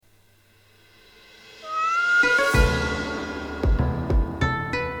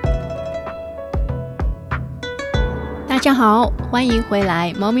家好，欢迎回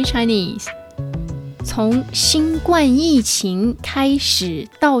来 Mommy Chinese。 从新冠疫情开始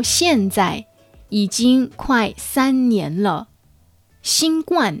到现在已经快3年了。新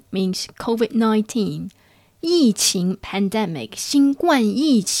冠 means COVID-19， 疫情 pandemic， 新冠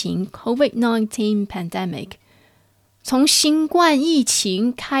疫情 COVID-19 pandemic。 从新冠疫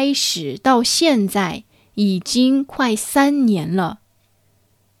情开始到现在已经快3年了。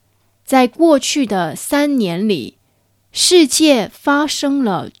在过去的3年里，世界发生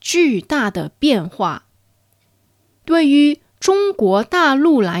了巨大的变化。对于中国大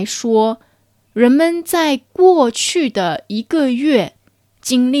陆来说，人们在过去的1个月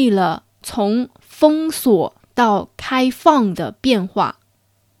经历了从封锁到开放的变化。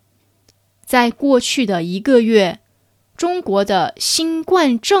在过去的1个月，中国的新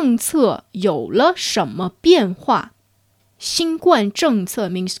冠政策有了什么变化？新冠政策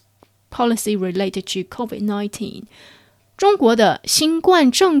means policy related to COVID-19。 中国的新冠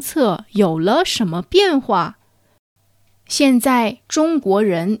政策有了什么变化？现在中国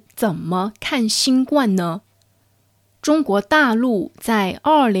人怎么看新冠呢？中国大陆在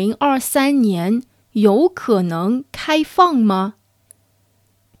2023年有可能开放吗？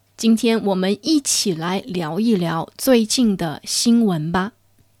今天我们一起来聊一聊最近的新闻吧。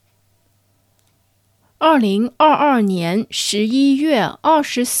2022年11月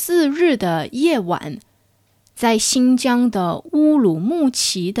24日的夜晚，在新疆的乌鲁木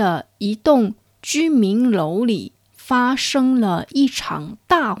齐的一栋居民楼里发生了一场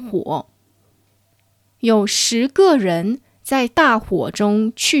大火，有10个人在大火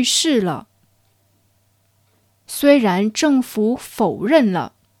中去世了。虽然政府否认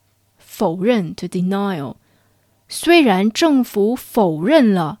了 to denial， 虽然政府否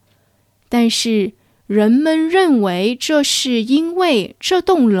认了，但是人们认为这是因为这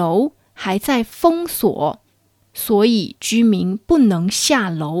栋楼还在封锁，所以居民不能下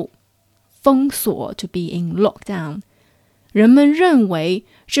楼。封锁 to be in lockdown。 人们认为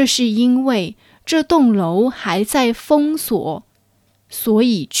这是因为这栋楼还在封锁，所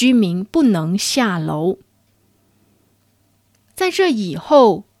以居民不能下楼。在这以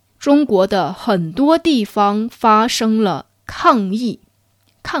后，中国的很多地方发生了抗议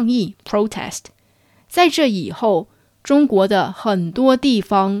protest。 在这以后，中国的很多地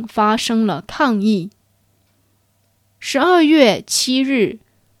方发生了抗议。12月7日，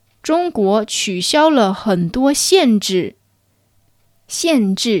中国取消了很多限制。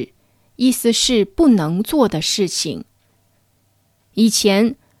限制意思是不能做的事情。以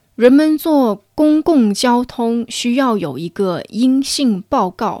前人们坐公共交通需要有一个阴性报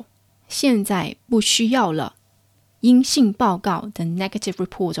告，现在不需要了。阴性报告 the negative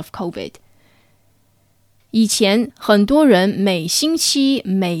report of COVID。 以前很多人每星期、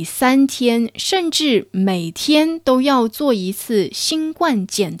每3天甚至每天都要做一次新冠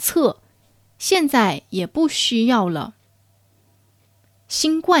检测，现在也不需要了。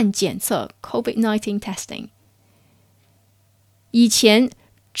新冠检测 COVID-19 testing。 以前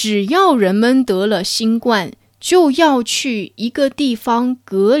只要人们得了新冠就要去一个地方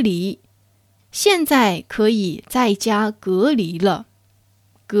隔离，现在可以在家隔离了。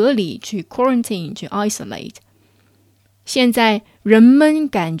隔离 to quarantine to isolate。 现在人们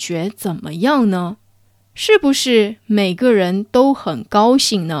感觉怎么样呢？是不是每个人都很高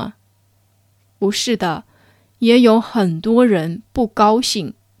兴呢？不是的，也有很多人不高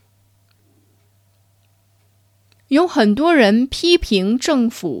兴。有很多人批评政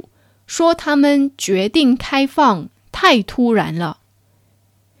府，说他们决定开放太突然了。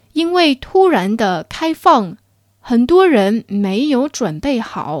因为突然的开放，很多人没有准备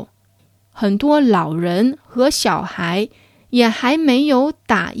好，很多老人和小孩也还没有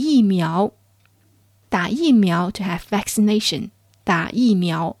打疫苗。打疫苗 to have vaccination， 打疫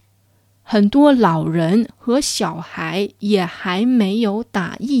苗。很多老人和小孩也还没有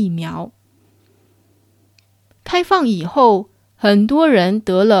打疫苗。开放以后，很多人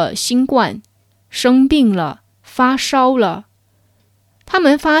得了新冠，生病了，发烧了。他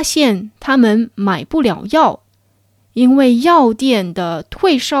们发现他们买不了药，因为药店的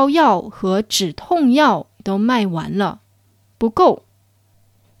退烧药和止痛药都卖完了，不够。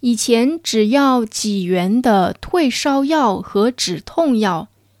以前只要几元的退烧药和止痛药，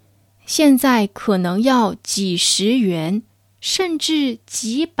现在可能要几十元，甚至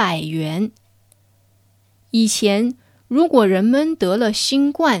几百元。以前如果人们得了新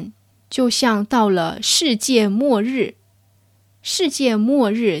冠，就像到了世界末日。世界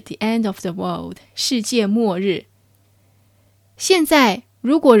末日 the end of the world， 世界末日。现在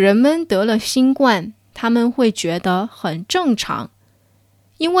如果人们得了新冠，他们会觉得很正常，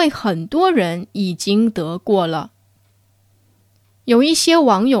因为很多人已经得过了。有一些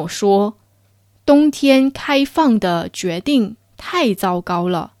网友说，冬天开放的决定太糟糕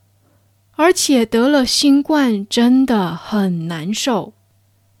了，而且得了新冠真的很难受。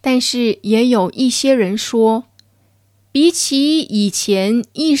但是也有一些人说，比起以前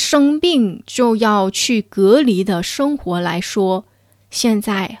一生病就要去隔离的生活来说，现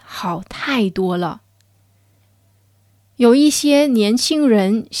在好太多了。有一些年轻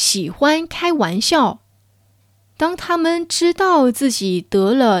人喜欢开玩笑，当他们知道自己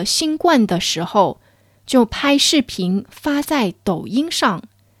得了新冠的时候，就拍视频发在抖音上，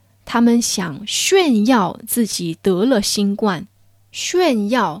他们想炫耀自己得了新冠。炫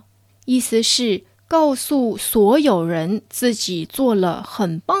耀意思是告诉所有人自己做了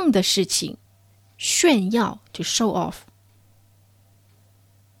很棒的事情，炫耀 to show off。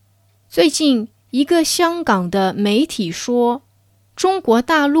 最近一个香港的媒体说，中国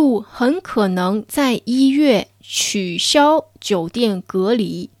大陆很可能在1月取消酒店隔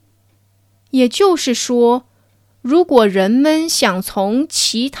离。也就是说，如果人们想从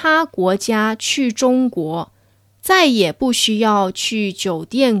其他国家去中国，再也不需要去酒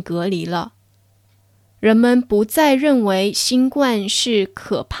店隔离了。人们不再认为新冠是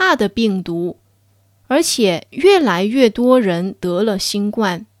可怕的病毒，而且越来越多人得了新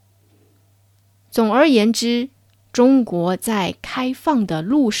冠。总而言之，中国在开放的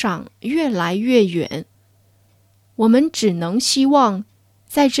路上越来越远。我们只能希望，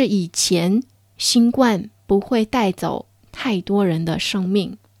在这以前，新冠不会带走太多人的生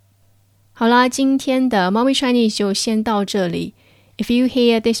命。好啦，今天的 Mommy Chinese 就先到这里。If you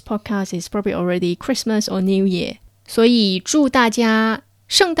hear this podcast, it's probably already Christmas or New Year. 所以祝大家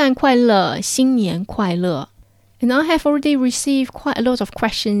圣诞快乐，新年快乐。And I have already received quite a lot of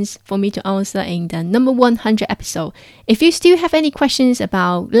questions for me to answer in the number 100 episode. If you still have any questions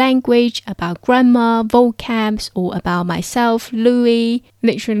about language, about grammar, vocabs, or about myself, Louis,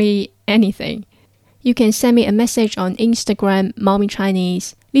 literally anything, you can send me a message on Instagram, Mommy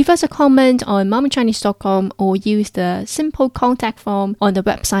Chinese. Leave us a comment on mommychinese.com or use the simple contact form on the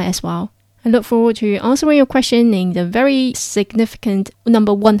website as well. I look forward to answering your question in the very significant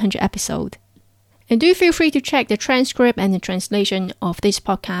number 100 episode. And do feel free to check the transcript and the translation of this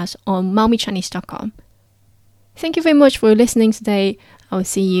podcast on mommychinese.com. Thank you very much for listening today. I'll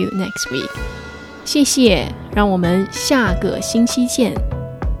see you next week. 谢谢，让我们下个星期见。